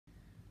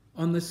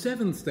On the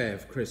seventh day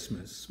of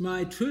Christmas,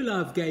 my true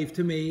love gave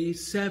to me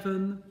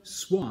 7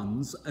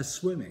 swans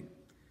a-swimming,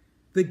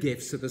 the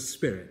gifts of the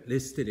Spirit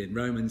listed in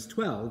Romans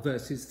 12,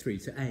 verses 3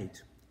 to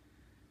 8.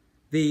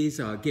 These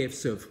are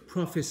gifts of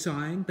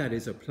prophesying, that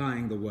is,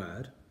 applying the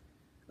word,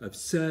 of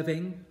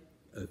serving,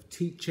 of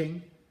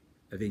teaching,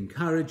 of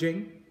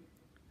encouraging,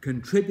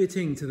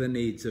 contributing to the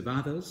needs of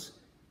others,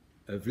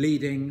 of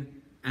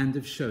leading, and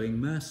of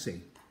showing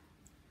mercy.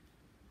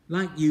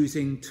 Like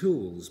using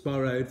tools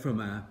borrowed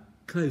from a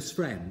close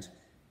friend,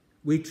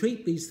 we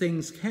treat these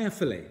things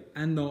carefully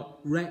and not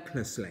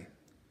recklessly.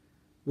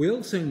 We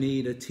also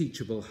need a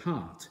teachable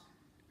heart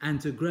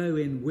and to grow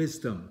in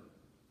wisdom.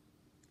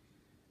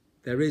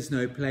 There is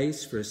no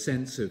place for a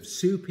sense of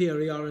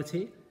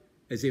superiority,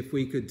 as if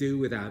we could do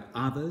without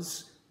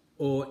others,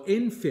 or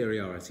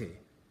inferiority,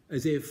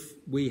 as if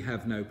we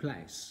have no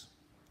place.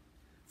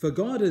 For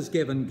God has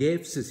given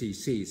gifts as he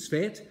sees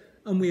fit,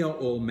 and we are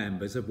all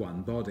members of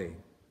one body.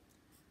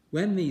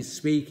 When these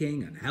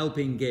speaking and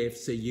helping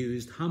gifts are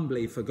used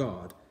humbly for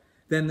God,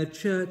 then the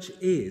church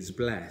is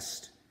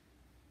blessed.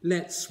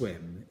 Let's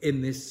swim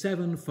in this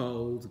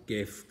sevenfold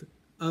gift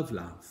of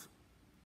love.